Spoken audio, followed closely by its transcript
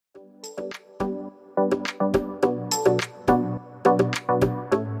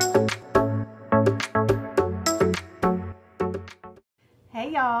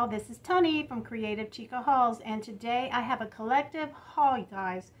This is Tony from Creative Chica Hauls, and today I have a collective haul, you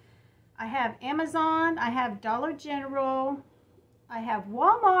guys. I have Amazon, I have Dollar General, I have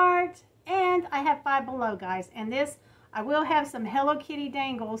Walmart, and I have Five Below, guys. And this, I will have some Hello Kitty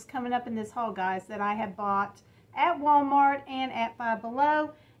dangles coming up in this haul, guys, that I have bought at Walmart and at Five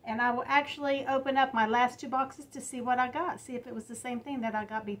Below. And I will actually open up my last two boxes to see what I got, see if it was the same thing that I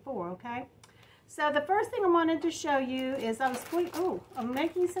got before, okay? So the first thing I wanted to show you is I'm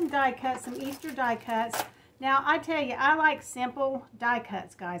making some die cuts, some Easter die cuts. Now I tell you, I like simple die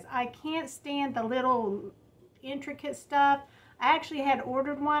cuts, guys. I can't stand the little intricate stuff. I actually had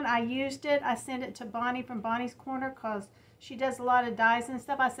ordered one. I used it. I sent it to Bonnie from Bonnie's Corner because she does a lot of dies and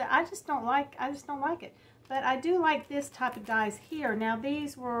stuff. I said, I just don't like it. But I do like this type of dies here. Now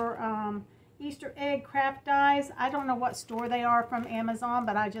these were Easter egg craft dies. I don't know what store they are from Amazon,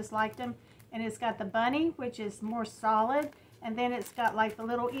 but I just liked them. And it's got the bunny, which is more solid. And then it's got like the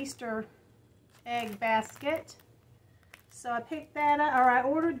little Easter egg basket. So I picked that up, or I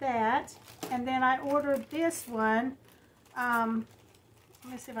ordered that. And then I ordered this one. Let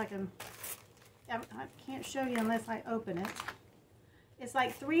me see if I can, I can't show you unless I open it. It's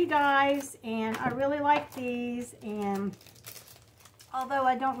like 3 dies, and I really like these. And although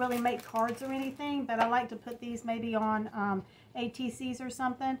I don't really make cards or anything, but I like to put these maybe on ATCs or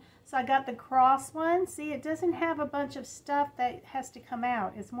something. So I got the cross one. See, it doesn't have a bunch of stuff that has to come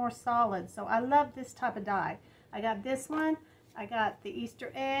out. It's more solid. So I love this type of die. I got this one. I got the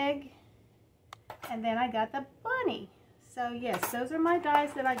Easter egg. And then I got the bunny. So yes, those are my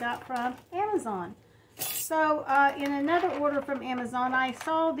dies that I got from Amazon. So in another order from Amazon, I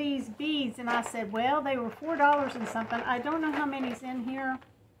saw these beads and I said, well, they were $4 and something. I don't know how many's in here.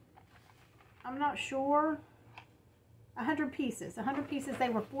 I'm not sure. 100 pieces. 100 pieces. They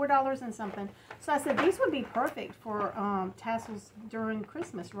were $4 and something. So I said, these would be perfect for tassels during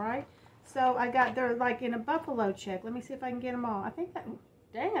Christmas, right? So I got, they're like in a buffalo check. Let me see if I can get them all. I think that,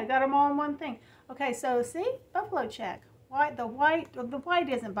 dang, I got them all in one thing. Okay, so see, buffalo check. The white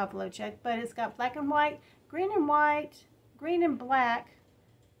isn't buffalo check, but it's got black and white, green and black,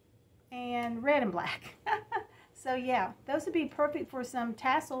 and red and black. So yeah, those would be perfect for some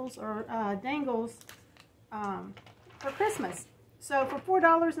tassels or dangles for Christmas. So for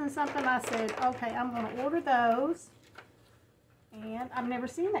 $4 and something, I said, okay, I'm going to order those. And I've never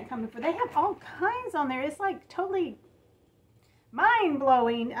seen that come before. They have all kinds on there. It's like totally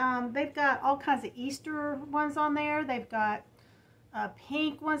mind-blowing. They've got all kinds of Easter ones on there. They've got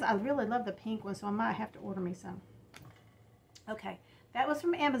pink ones. I really love the pink ones, so I might have to order me some. Okay, that was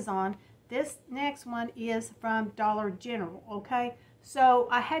from Amazon. This next one is from Dollar General, okay? So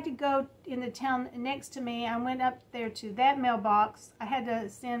I had to go in the town next to me. I went up there to that mailbox. I had to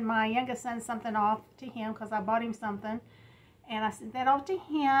send my youngest son something off to him because I bought him something. And I sent that off to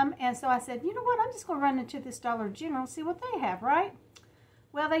him. And so I said, you know what, I'm just going to run into this Dollar General and see what they have, right?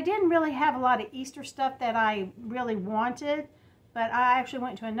 Well, they didn't really have a lot of Easter stuff that I really wanted. But I actually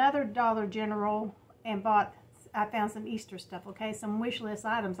went to another Dollar General and I found some Easter stuff, okay? Some wish list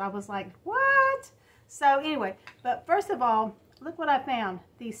items. I was like, what? So anyway, but first of all, look what I found.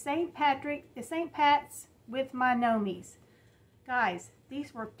 The St. Pat's with my nomies. Guys,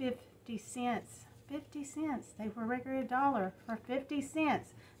 these were 50 cents. 50 cents. They were regular $1 for 50 cents.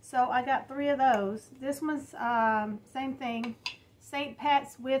 So I got 3 of those. This one's same thing. St.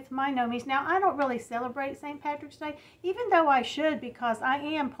 Pat's with my nomies. Now, I don't really celebrate St. Patrick's Day, even though I should, because I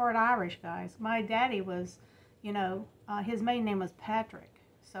am part Irish, guys. My daddy was, you know, his maiden name was Patrick.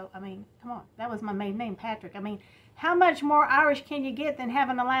 So, I mean, come on. That was my maiden name, Patrick. I mean, how much more Irish can you get than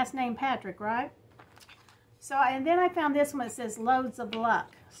having the last name Patrick, right? So, and then I found this one that says Loads of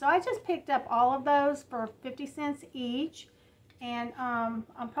Luck. So I just picked up all of those for 50 cents each. And I'm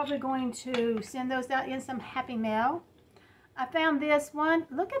probably going to send those out in some Happy Mail. I found this one.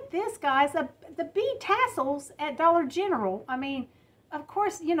 Look at this, guys. The bead tassels at Dollar General. I mean, of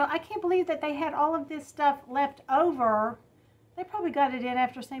course, you know, I can't believe that they had all of this stuff left over. They probably got it in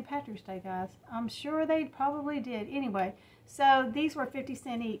after St. Patrick's Day, guys. I'm sure they probably did. Anyway, so these were 50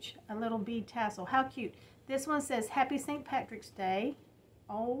 cents each. A little bead tassel. How cute. This one says Happy St. Patrick's Day.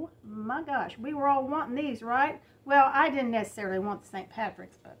 Oh my gosh. We were all wanting these, right? Well, I didn't necessarily want the St.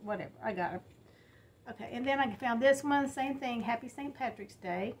 Patrick's, but whatever. I got them. Okay, and then I found this one. Same thing. Happy St. Patrick's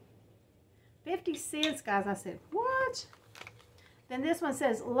Day. 50 cents, guys. I said, what? Then this one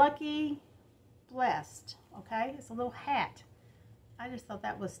says Lucky Blessed. Okay, it's a little hat. I just thought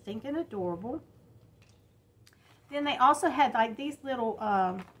that was stinking adorable. Then they also had like these little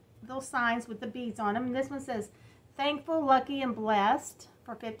signs with the beads on them. And this one says Thankful, Lucky, and Blessed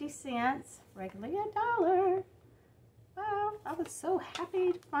for 50 cents. Regularly $1. Wow. I was so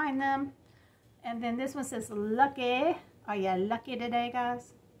happy to find them. And then this one says lucky. Are you lucky today,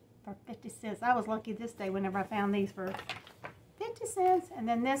 guys? For 50 cents. I was lucky this day whenever I found these for 50 cents. And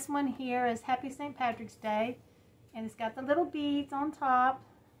then this one here is Happy St. Patrick's Day. And it's got the little beads on top.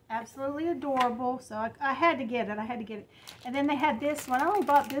 Absolutely adorable. So I had to get it. I had to get it. And then they had this one. I only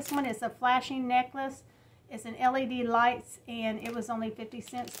bought this one. It's a flashing necklace. It's an LED lights. And it was only 50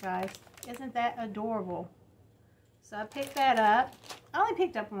 cents, guys. Isn't that adorable? So I picked that up. I only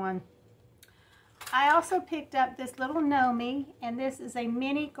picked up one. I also picked up this little gnomey, and this is a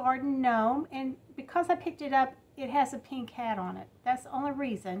mini garden gnome, and because I picked it up, it has a pink hat on it. That's the only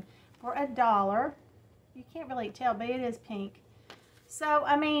reason. For $1. You can't really tell, but it is pink. So,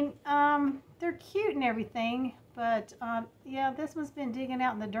 I mean, they're cute and everything, but, yeah, this one's been digging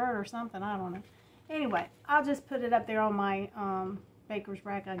out in the dirt or something. I don't know. Anyway, I'll just put it up there on my baker's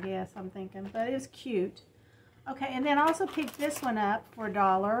rack, I guess, I'm thinking, but it's cute. Okay, and then I also picked this one up for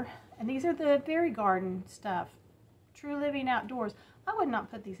 $1. And these are the Fairy Garden stuff. True Living Outdoors. I would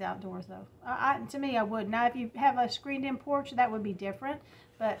not put these outdoors, though. To me, I would. Now, if you have a screened-in porch, that would be different.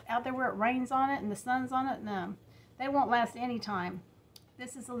 But out there where it rains on it and the sun's on it, no. They won't last any time.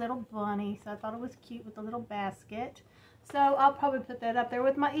 This is a little bunny, so I thought it was cute with a little basket. So I'll probably put that up there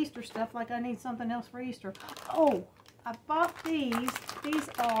with my Easter stuff, like I need something else for Easter. Oh, I bought these. These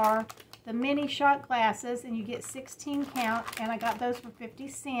are the mini shot glasses, and you get 16 count, and I got those for 50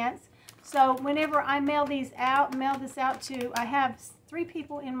 cents. So whenever I mail this out to, I have 3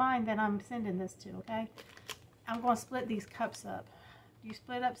 people in mind that I'm sending this to, okay? I'm going to split these cups up. Do you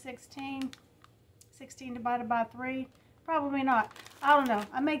split up 16? 16 divided by 3? Probably not. I don't know.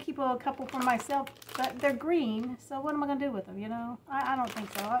 I may keep a couple for myself, but they're green, so what am I going to do with them, you know? I don't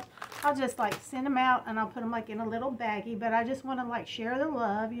think so. I'll just, like, send them out, and I'll put them, like, in a little baggie, but I just want to, like, share the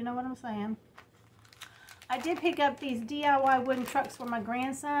love, you know what I'm saying? I did pick up these DIY wooden trucks for my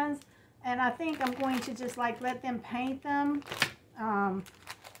grandsons, and I think I'm going to just, like, let them paint them.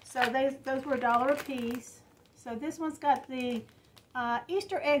 So those were $1 a piece. So this one's got the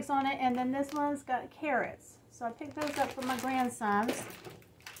Easter eggs on it, and then this one's got carrots. So I picked those up for my grandsons.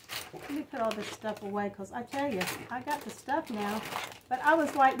 Let me put all this stuff away, because I tell you, I got the stuff now. But I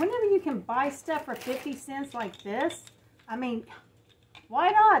was like, whenever you can buy stuff for 50 cents like this, I mean, why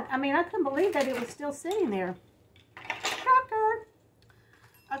not? I mean, I couldn't believe that it was still sitting there. Shocker.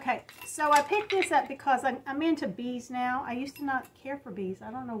 Okay, so I picked this up because I'm into bees now. I used to not care for bees.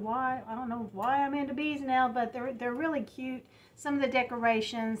 I don't know why. I don't know why I'm into bees now, but they're really cute. Some of the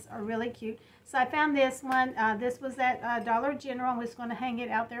decorations are really cute. So I found this one. This was at Dollar General. I'm just going to hang it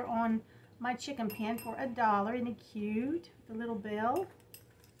out there on my chicken pen for $1. Isn't it cute? The little bell.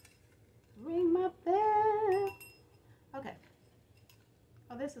 Ring my bell. Okay.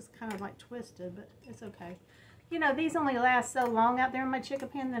 Oh, this is kind of like twisted, but it's okay. You know, these only last so long out there in my chicken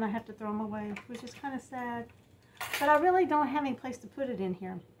pen, then I have to throw them away, which is kind of sad. But I really don't have any place to put it in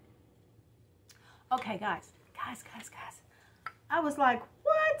here. Okay, guys. I was like,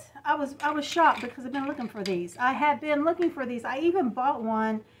 what? I was shocked because I've been looking for these. I have been looking for these. I even bought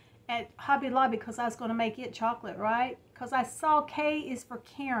one at Hobby Lobby because I was going to make it chocolate, right? Because I saw K is for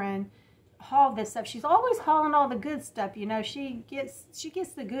Karen haul this stuff. She's always hauling all the good stuff, you know. She gets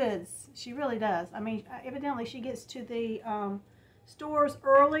the goods. She really does. I mean, evidently she gets to the stores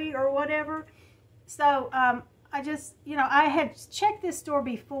early or whatever. So I just, you know, I had checked this store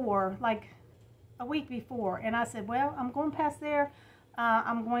before, like a week before, and I said, well, I'm going past there.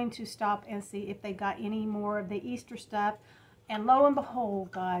 I'm going to stop and see if they got any more of the Easter stuff. And lo and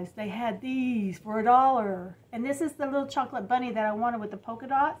behold, guys, they had these for $1. And this is the little chocolate bunny that I wanted with the polka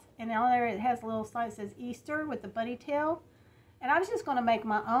dots. And on there it has a little sign that says Easter with the bunny tail. And I was just going to make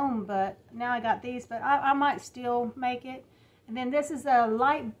my own, but now I got these. But I might still make it. And then this is a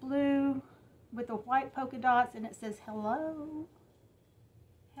light blue with the white polka dots. And it says, hello.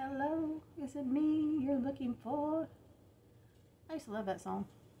 Hello, is it me you're looking for? I used to love that song.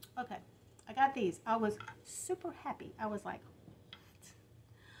 Okay, I got these. I was super happy. I was like,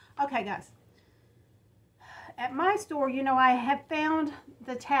 what? Okay, guys. At my store, you know, I have found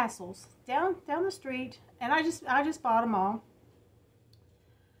the tassels down the street, and I just bought them all.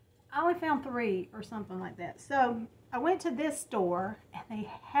 I only found 3 or something like that. So I went to this store, and they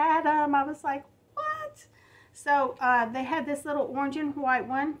had them. I was like, what? So they had this little orange and white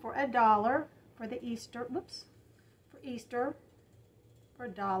one for $1 for the Easter. Whoops, for Easter for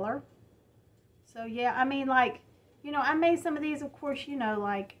 $1. So yeah, I mean, like, you know, I made some of these, of course, you know,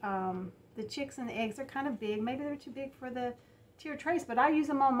 like the chicks and the eggs are kind of big. Maybe they're too big for the tier trays, but I use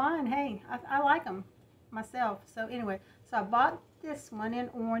them on mine. Hey, I like them myself. So anyway, so I bought this one in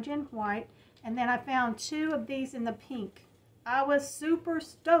orange and white, and then I found 2 of these in the pink. I was super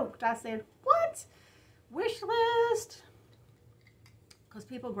stoked. I said, what? Wish list? Because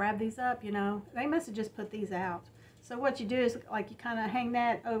people grab these up, you know. They must have just put these out. So what you do is, like, you kind of hang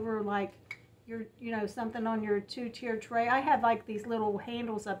that over, like, your, you know, something on your 2-tier tray. I have, like, these little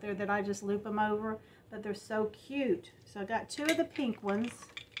handles up there that I just loop them over. But they're so cute. So I got 2 of the pink ones.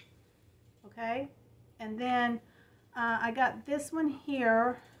 Okay. And then I got this one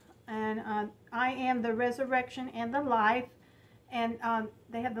here. And I am the resurrection and the life. And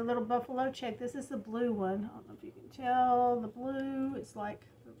they have the little buffalo check. This is the blue one. I don't know if you can tell the blue. It's like,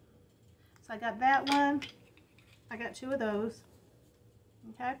 so I got that one. I got 2 of those.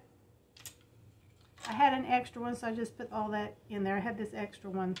 Okay. I had an extra one, so I just put all that in there. I had this extra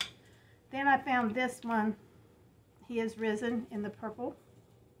one. Then I found this one. He is risen in the purple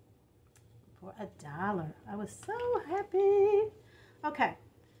for $1. I was so happy. Okay.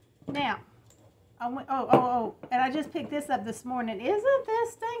 Now, I went, and I just picked this up this morning. Isn't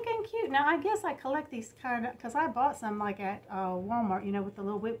this stinking cute? Now, I guess I collect these kind of, because I bought some like at Walmart, you know, with the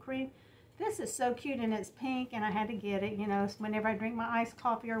little whipped cream. This is so cute, and it's pink, and I had to get it, you know, so whenever I drink my iced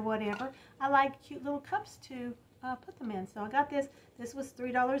coffee or whatever. I like cute little cups to put them in. So I got this. This was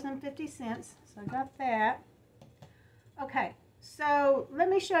 $3.50, so I got that. Okay, so let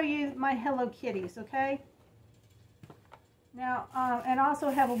me show you my Hello Kitties, okay? Now, and I also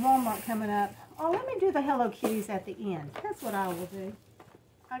have a Walmart coming up. Oh, let me do the Hello Kitties at the end. That's what I will do.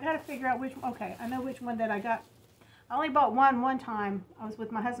 I got to figure out which one. Okay, I know which one that I got. I only bought one time. I was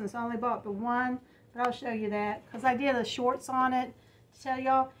with my husband, so I only bought the one. But I'll show you that because I did the shorts on it to tell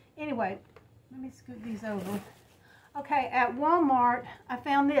y'all. Anyway, let me scoot these over. Okay, at Walmart, I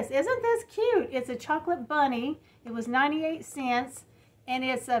found this. Isn't this cute? It's a chocolate bunny. It was 98 cents. And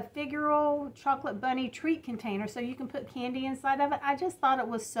it's a figural chocolate bunny treat container, so you can put candy inside of it. I just thought it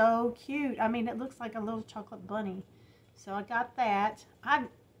was so cute. I mean, it looks like a little chocolate bunny. So I got that. I've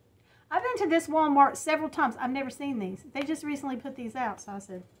been to this Walmart several times. I've never seen these. They just recently put these out, so I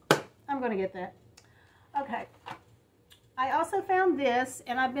said, I'm going to get that. Okay. I also found this,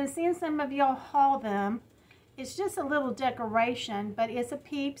 and I've been seeing some of y'all haul them. It's just a little decoration, but it's a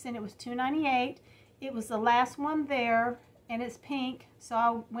Peeps, and it was $2.98. It was the last one there. And it's pink, so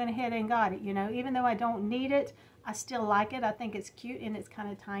I went ahead and got it, you know. Even though I don't need it, I still like it. I think it's cute, and it's kind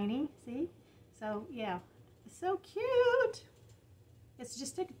of tiny, see? So, yeah, it's so cute. It's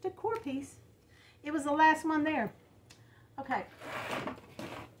just a decor piece. It was the last one there. Okay.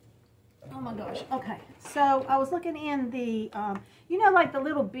 Oh, my gosh. Okay, so I was looking in the, you know, like the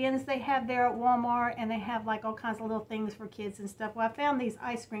little bins they have there at Walmart, and they have, like, all kinds of little things for kids and stuff. Well, I found these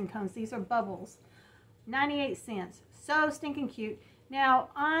ice cream cones. These are bubbles. 98 cents. So stinking cute. Now,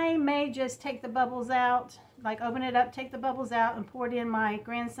 I may just take the bubbles out, like open it up, take the bubbles out, and pour it in my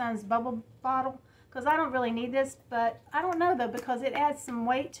grandson's bubble bottle, because I don't really need this, but I don't know, though, because it adds some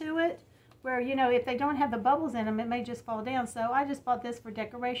weight to it, where, you know, if they don't have the bubbles in them, it may just fall down. So I just bought this for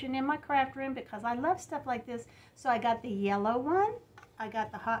decoration in my craft room, because I love stuff like this. So I got the yellow one, I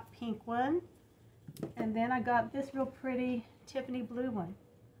got the hot pink one, and then I got this real pretty Tiffany blue one.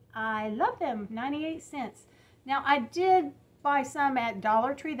 I love them, 98 cents. Now, I did buy some at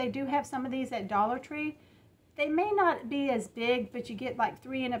Dollar Tree. They do have some of these at Dollar Tree. They may not be as big, but you get like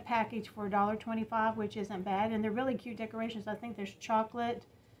 3 in a package for $1.25, which isn't bad. And they're really cute decorations. I think there's chocolate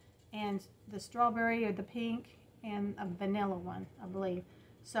and the strawberry or the pink and a vanilla one, I believe.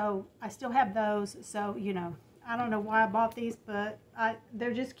 So I still have those. So, you know, I don't know why I bought these, but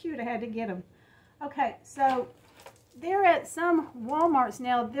they're just cute. I had to get them. Okay, so they're at some Walmarts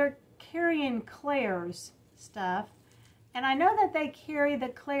now. They're carrying Claire's stuff, and I know that they carry the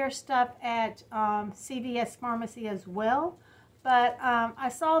Claire stuff at CVS Pharmacy as well, but I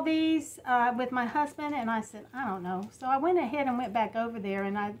saw these with my husband, and I said, I don't know. So I went ahead and went back over there,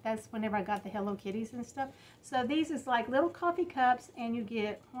 and that's whenever I got the Hello Kitties and stuff. So these is like little coffee cups, and you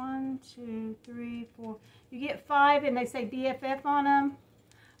get 1, 2, 3, 4. You get 5, and they say BFF on them.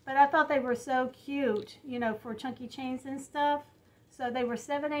 But I thought they were so cute, you know, for chunky chains and stuff. So they were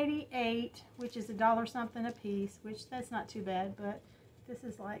 $7.88, which is $1 something a piece, which that's not too bad. But this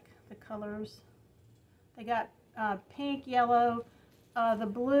is like the colors. They got pink, yellow, the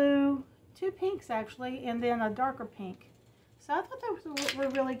blue, 2 pinks actually, and then a darker pink. So I thought those were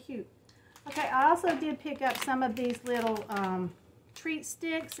really cute. Okay, I also did pick up some of these little treat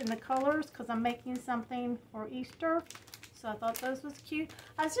sticks in the colors because I'm making something for Easter. So I thought those was cute.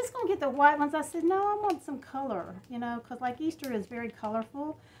 I was just going to get the white ones. I said, no, I want some color, you know, because like Easter is very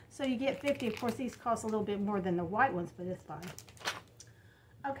colorful. So you get 50. Of course, these cost a little bit more than the white ones, but it's fine.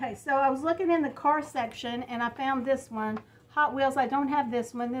 Okay, so I was looking in the car section, and I found this one. Hot Wheels, I don't have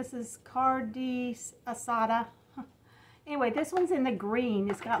this one. This is Car de Asada. Anyway, this one's in the green.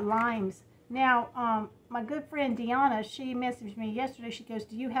 It's got limes. Now, my good friend Deanna, she messaged me yesterday. She goes,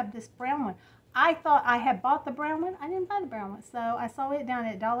 do you have this brown one? I thought I had bought the brown one. I didn't buy the brown one. So I saw it down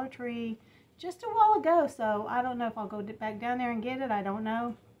at Dollar Tree just a while ago. So I don't know if I'll go back down there and get it. I don't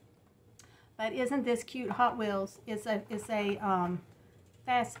know. But isn't this cute? Hot Wheels. It's a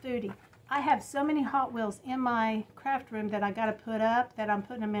fast foodie. I have so many Hot Wheels in my craft room that I got to put up, that I'm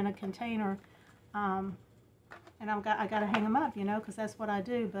putting them in a container. And I got to hang them up, you know, because that's what I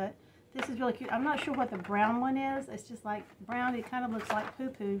do. But this is really cute. I'm not sure what the brown one is. It's just like brown. It kind of looks like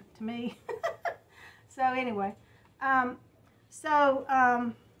poo-poo to me. So anyway, I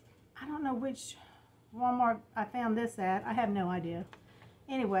don't know which Walmart I found this at. I have no idea.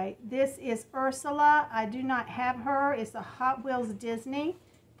 Anyway, this is Ursula. I do not have her. It's a Hot Wheels Disney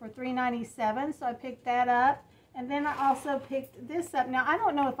for $3.97. So I picked that up. And then I also picked this up. Now, I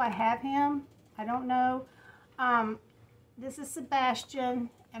don't know if I have him. I don't know. This is Sebastian.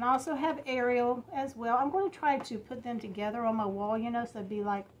 And I also have Ariel as well. I'm going to try to put them together on my wall, you know, so it'd be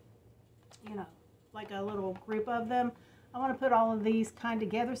like, you know, like a little group of them. I want to put all of these kind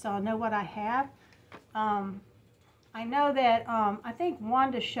together so I know what I have. I know that, I think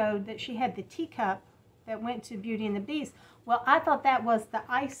Wanda showed that she had the teacup that went to Beauty and the Beast. Well, I thought that was the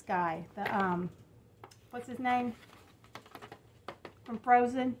ice guy. The, what's his name? From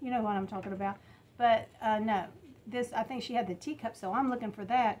Frozen. You know what I'm talking about. But, no. This, I think she had the teacup, so I'm looking for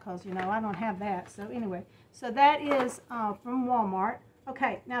that because, you know, I don't have that. So anyway, so that is from Walmart.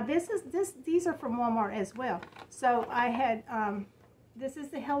 Okay, now these are from Walmart as well. So I had, this is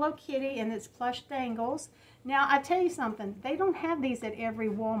the Hello Kitty and it's plush dangles. Now, I tell you something, they don't have these at every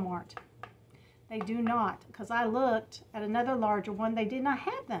Walmart. They do not, because I looked at another larger one. They did not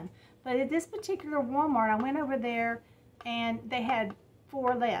have them. But at this particular Walmart, I went over there and they had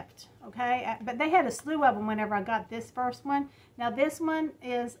 4 left, okay? But they had a slew of them whenever I got this first one. Now this one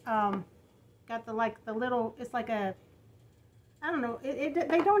is got the little, it's like a, I don't know,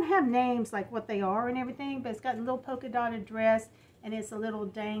 they don't have names like what they are and everything, but it's got a little polka dotted dress and it's a little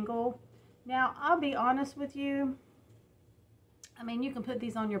dangle. Now I'll be honest with you, I mean, you can put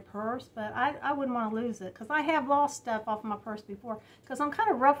these on your purse, but I wouldn't want to lose it because I have lost stuff off my purse before because I'm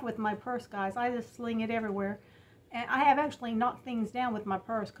kind of rough with my purse, guys. I just sling it everywhere. And I have actually knocked things down with my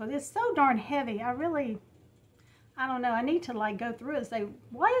purse because it's so darn heavy. I don't know. I need to like go through it and say,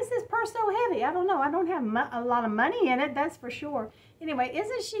 why is this purse so heavy? I don't know. I don't have a lot of money in it, that's for sure. Anyway,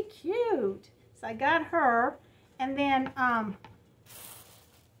 isn't she cute? So I got her. And then,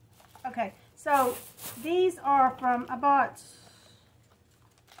 okay. So these are from, I bought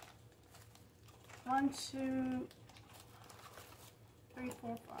 1, 2, 3,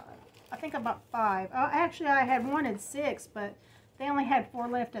 4, 5. I think I bought 5. Actually, I had wanted 6, but they only had 4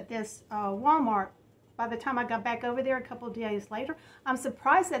 left at this Walmart. By the time I got back over there a couple of days later, I'm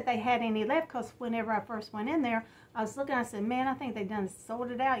surprised that they had any left because whenever I first went in there, I was looking, I said, man, I think they done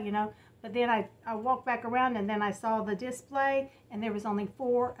sold it out, you know. But then I walked back around and then I saw the display and there was only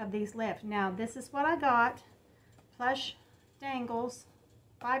 4 of these left. Now, this is what I got. Plush dangles.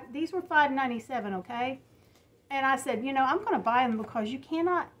 These were $5.97, okay? And I said, you know, I'm going to buy them because you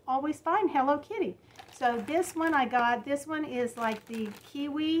cannot always find Hello Kitty. So this one I got, this one is like the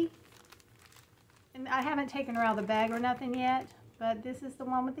kiwi. And I haven't taken her out of the bag or nothing yet. But this is the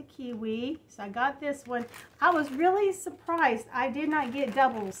one with the kiwi. So I got this one. I was really surprised I did not get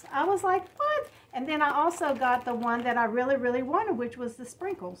doubles. I was like, what? And then I also got the one that I really, really wanted, which was the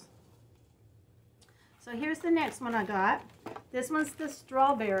sprinkles. So here's the next one I got. This one's the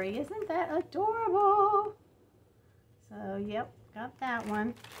strawberry. Isn't that adorable? So, yep, got that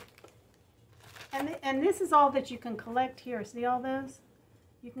one. And this is all that you can collect here. See all those?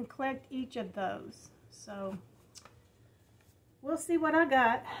 You can collect each of those. So, we'll see what I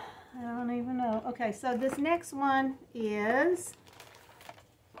got. I don't even know. Okay, so this next one is,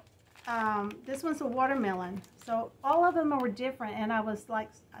 this one's a watermelon. So, all of them were different. And I was like,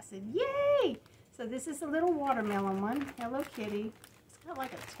 I said, yay! So, this is a little watermelon one. Hello Kitty. It's got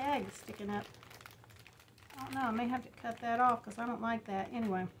like a tag sticking up. I don't know, I may have to cut that off because I don't like that.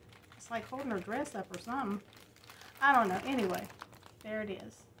 Anyway, it's like holding her dress up or something. I don't know. Anyway, there it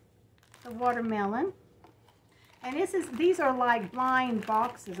is. The watermelon. And these are like blind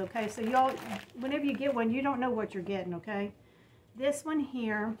boxes, okay? So y'all, whenever you get one, you don't know what you're getting, okay? This one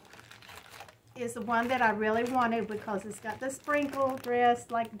here is the one that I really wanted because it's got the sprinkle dress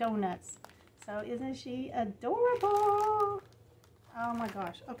like donuts. So isn't she adorable? Oh my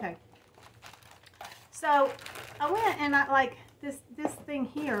gosh. Okay. So I went and I like this thing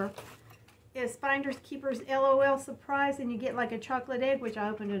here is Finders Keepers LOL Surprise, and you get like a chocolate egg, which I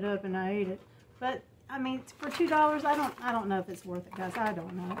opened it up and I ate it. But I mean, for $2, I don't know if it's worth it, guys. I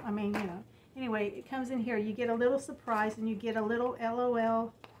don't know. I mean, you know. Anyway, it comes in here. You get a little surprise, and you get a little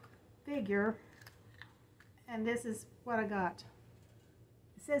LOL figure. And this is what I got.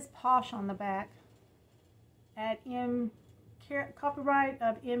 It says Posh on the back. At copyright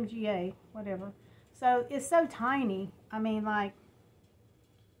of MGA, whatever. So it's so tiny. I mean, like,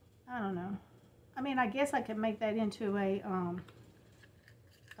 I don't know. I mean, I guess I could make that into a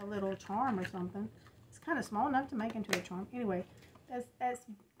little charm or something. It's kind of small enough to make into a charm. Anyway, that's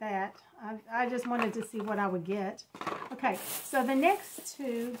that. I just wanted to see what I would get. Okay, so the next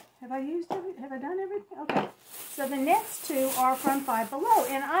two, have I done everything? Okay, so the next two are from Five Below,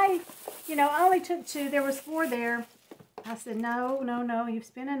 and I only took 2. There was 4 there. I said, no, you've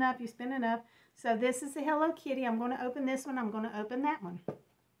spent enough, So this is the Hello Kitty. I'm going to open this one. I'm going to open that one.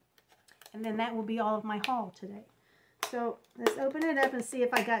 And then that will be all of my haul today. So let's open it up and see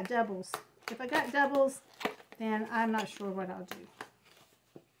if I got doubles. If I got doubles, then I'm not sure what I'll do.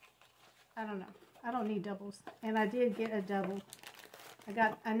 I don't know. I don't need doubles. And I did get a double. I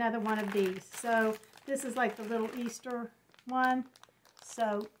got another one of these. So this is like the little Easter one.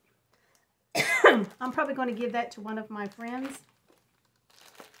 So I'm probably going to give that to one of my friends.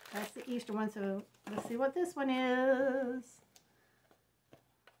 That's the Easter one. So let's see what this one is.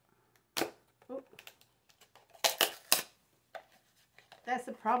 Oh. That's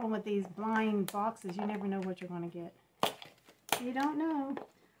the problem with these blind boxes. You never know what you're going to get. You don't know.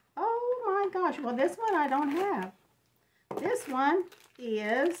 Oh my gosh. Well, this one I don't have. This one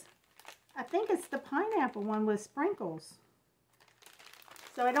is, I think it's the pineapple one with sprinkles.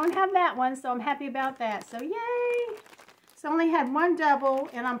 So I don't have that one, so I'm happy about that. So yay! So I only had one double,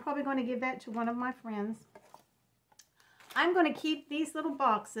 and I'm probably going to give that to one of my friends. I'm going to keep these little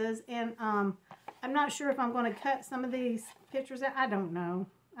boxes, and I'm not sure if I'm going to cut some of these pictures out. I don't know.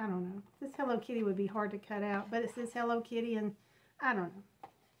 This Hello Kitty would be hard to cut out, but it says Hello Kitty, and I don't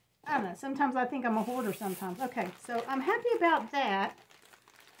know. Sometimes I think I'm a hoarder sometimes. Okay, so I'm happy about that.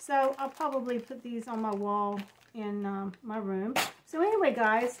 So I'll probably put these on my wall in my room. So anyway,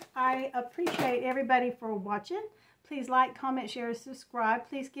 guys, I appreciate everybody for watching. Please like, comment, share, subscribe.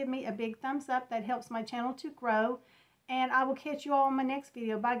 Please give me a big thumbs up. That helps my channel to grow. And I will catch you all in my next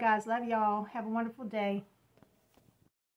video. Bye, guys. Love y'all. Have a wonderful day.